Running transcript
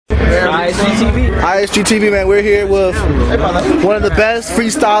IAstreetTV. IAstreetTV, man. We're here with one of the best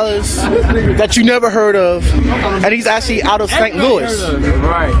freestylers that you never heard of, and he's actually out of St. Louis.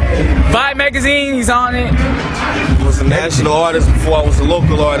 Right. Vibe Magazine, he's on it. I was a national artist before I was a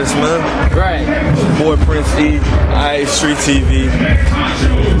local artist, man. Right. Boy Prince E, IAstreetTV.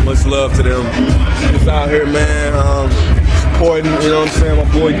 Much love to them. Just out here, man. Supporting, you know what I'm saying, my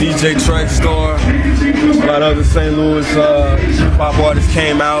boy DJ Trackstar. A lot of other St. Louis hip-hop artists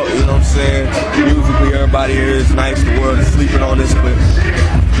came out, you know what I'm saying. Musically, everybody here is nice. The world is sleeping on this, but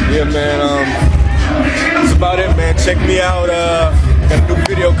yeah, man, that's about it, man. Check me out. Got a new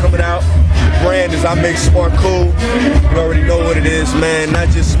video coming out. The brand is I Make Smart Cool. You already know what it is, man. Not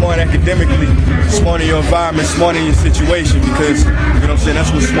just smart academically, smart in your environment, smart in your situation, because, you know what I'm saying,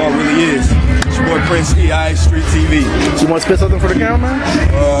 that's what smart really is. It's your boy Prince E, IAstreetTV. You want to spit something for the camera, man?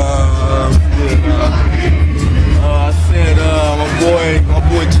 I said, my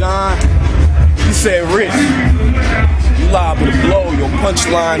boy John, he said, Rich, you liable to blow, your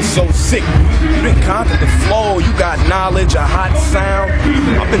punchline so sick. You didn't conquer the flow, you got knowledge, a hot sound.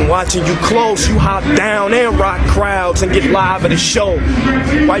 I've been watching you close, you hop down and rock crowds and get live at a show.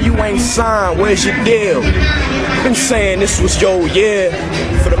 Why you ain't signed, where's your deal? Been saying this was your year.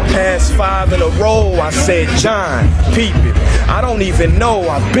 For the past 5 in a row, I said, John, peep it. I don't even know,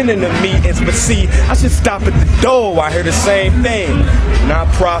 I've been in the meetings, but see, I should stop at the door. I hear the same thing.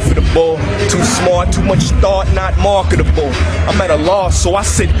 Not profitable, too smart, too much thought, not marketable. I'm at a loss, so I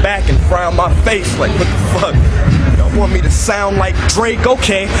sit back and frown my face like, what the fuck? Y'all want me to sound like Drake?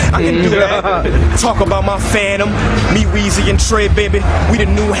 Okay, I can do that. Talk about my Phantom, me, Weezy, and Trey, baby. We the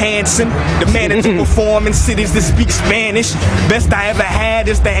new Hanson, the man to perform in cities that speak Spanish. Best I ever had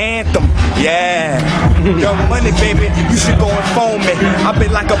is the anthem. Yeah, Young Money, baby, you should go and phone me. I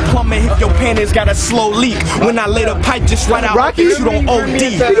been like a plumber if your panties got a slow leak. When I lay the pipe just right out, Rocky? you don't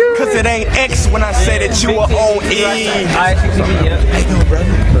OD. Cause it ain't X when I say that you were on E. Hey, no, brother.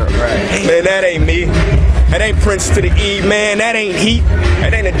 Man, that ain't me. That ain't Prince to the E, man. That ain't Heat.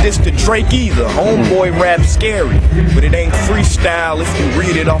 That ain't a diss to Drake either. Homeboy rap scary, but it ain't freestyle if you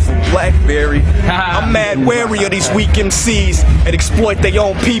read it off of BlackBerry. I'm mad wary of these weak MCs that exploit their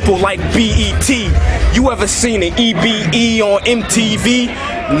own people like BET. You ever seen an EBE on MTV?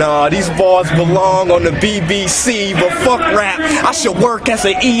 Nah, these bars belong on the BBC, but fuck rap, I should work as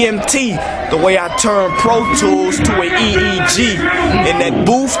an EMT. The way I turn Pro Tools to an EEG, and that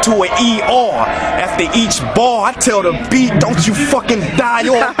booth to an ER. After each bar, I tell the beat, don't you fucking die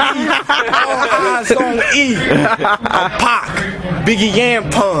on E. All eyes on E. I'm Pac, Biggie and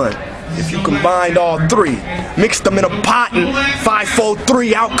Pun. If you combined all three, mixed them in a pot and 5, 4,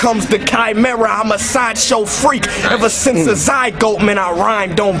 3, out comes the chimera. I'm a sideshow freak. Ever since a zygote, man, I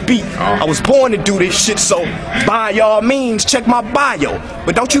rhyme, don't beat. I was born to do this shit, so by all means, check my bio.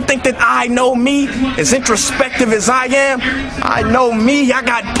 But don't you think that I know me? As introspective as I am, I know me. I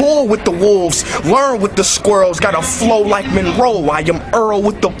got pulled with the wolves, learned with the squirrels, got a flow like Monroe. I am Earl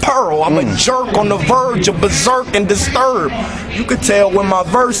with the pearl. I'm a jerk on the verge of berserk and disturb. You could tell when my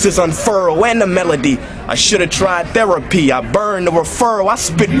verse is unfurled and the melody. I should have tried therapy. I burn the referral. I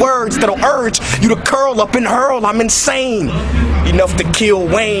spit words that'll urge you to curl up and hurl. I'm insane. Enough to kill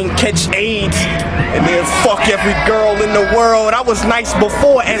Wayne, catch AIDS, and then fuck every girl in the world. I was nice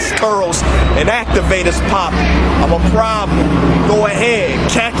before S-curls and activators pop. I'm a problem. Go ahead,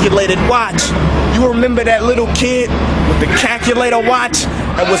 calculated watch. You remember that little kid with the calculator watch?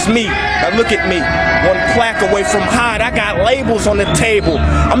 That was me. Now look at me. One plaque away from hot. I got labels on the table.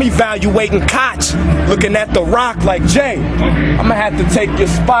 I'm evaluating Koch. Looking at the rock like, Jay, I'ma have to take your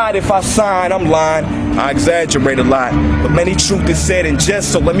spot if I sign. I'm lying. I exaggerate a lot. But many truth is said in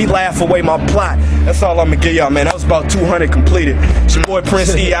jest, so let me laugh away my plot. That's all I'ma give y'all, man. That was about 200 completed. It's your boy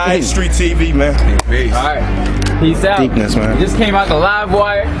Prince E, IAstreetTV, man. Peace. Alright. Peace out. Deepness, man. Just came out the live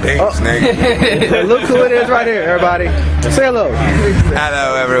wire. Thanks, nigga. Look who it is right here, everybody. Say hello.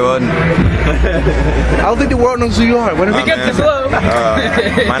 Hello, everyone. I don't think the world knows who you are. What Pick up the flow.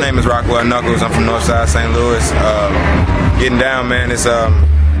 My name is Rockwell Knuckles. I'm from Northside St. Louis. Getting down, man. It's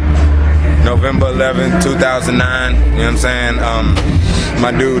November 11, 2009. You know what I'm saying?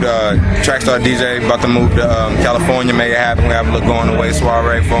 My dude, Trackstar DJ, about to move to California, make it happen. We have a little going away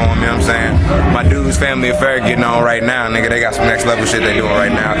soiree for him, you know what I'm saying? My dude's Family Affair getting on right now, nigga. They got some next level shit they doing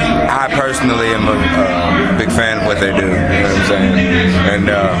right now. I personally am a big fan of what they do, you know what I'm saying? And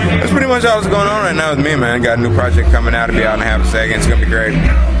that's pretty much all that's going on right now with me, man. Got a new project coming out to be out in half a second. It's gonna be great.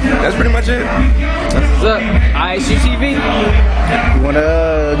 That's pretty much it. That's what's up. IAstreetTV. You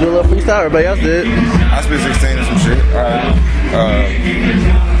wanna do a little freestyle? Everybody else did. I spit 16 or some shit. All right.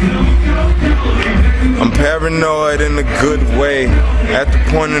 I'm paranoid in a good way. At the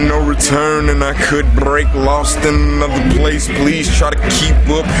point of no return, and I could break lost in another place. Please try to keep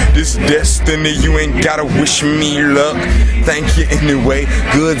up this destiny. You ain't gotta wish me luck. Thank you anyway.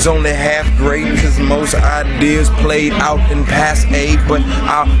 Good's only half great, cause most ideas played out in past aid. But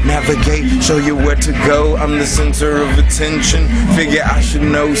I'll navigate, show you where to go. I'm the center of attention. Figure I should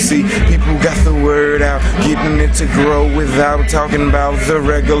know. See, people got the word out, getting it to grow without talking about the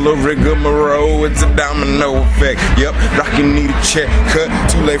regular rigmarole. It's a domino effect. Yep, rockin' need a check cut.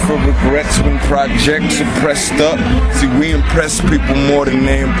 Too late for regrets when projects are pressed up. See, we impress people more than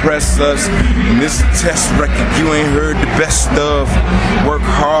they impress us. And this is a test record you ain't heard the best of. Work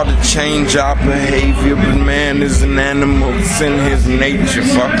hard to change our behavior, but man is an animal. It's in his nature.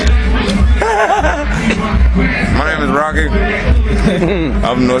 Fuck it. My name is Rocky.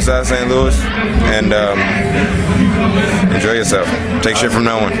 I'm from Northside St. Louis, and enjoy yourself. Take shit from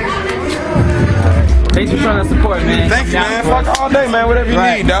no one. Thanks for showing us support, man. Thanks, man. Fuck all day, man. Whatever you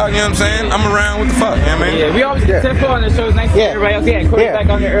need, dog. You know what I'm saying? I'm around. What the fuck, you know what I mean? Yeah, we always get Tempo on the show. It's nice to see everybody else. Yeah, Corey back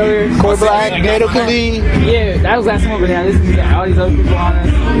on there earlier. Corey Black, Nato Khalid. Yeah, that was last one, but now this is all these other people on us.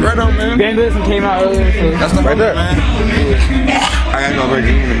 Right on, man. Van Listen came out earlier. So. That's the right there, man. I gotta go back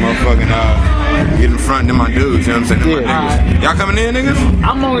in and motherfucking get in front of my dudes. You know what I'm saying? Yeah. Y'all coming in, niggas?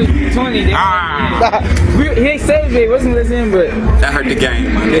 I'm only 20. He said he wasn't listening, but that hurt the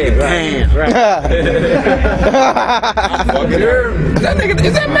game, my nigga. Yeah, right. I'm fucking her.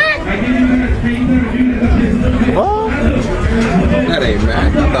 Is that Mac? Well, that ain't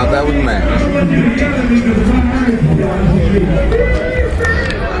Mac. I thought that was Mac.